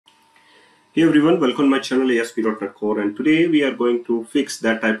Hey everyone, welcome to my channel ASP.NET Core, and today we are going to fix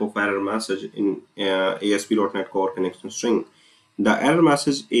that type of error message in ASP.NET Core connection string. The error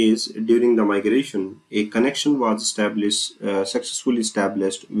message is during the migration, a connection was successfully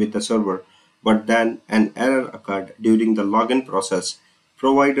established with the server, but then an error occurred during the login process.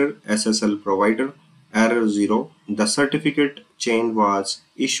 Provider SSL provider error 0. The certificate chain was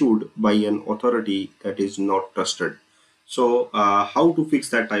issued by an authority that is not trusted. So how to fix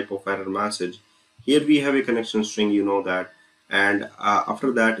that type of error message? Here we have a connection string, you know that, and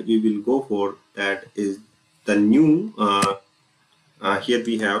after that we will go for that is the new. Here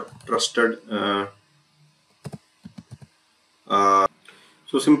we have trusted. So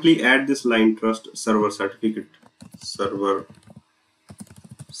simply add this line trust server certificate. Server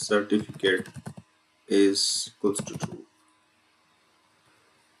certificate is equals to true.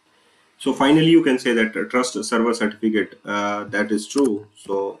 So finally, you can say that trust server certificate that is true.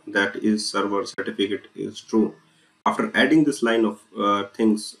 So that is server certificate is true. After adding this line of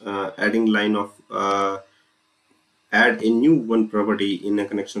things, adding line of add a new one property in a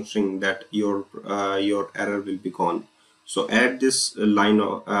connection string that your error will be gone. So add this line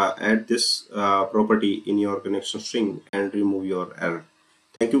of add this property in your connection string and remove your error.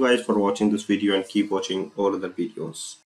 Thank you guys for watching this video and keep watching all other videos.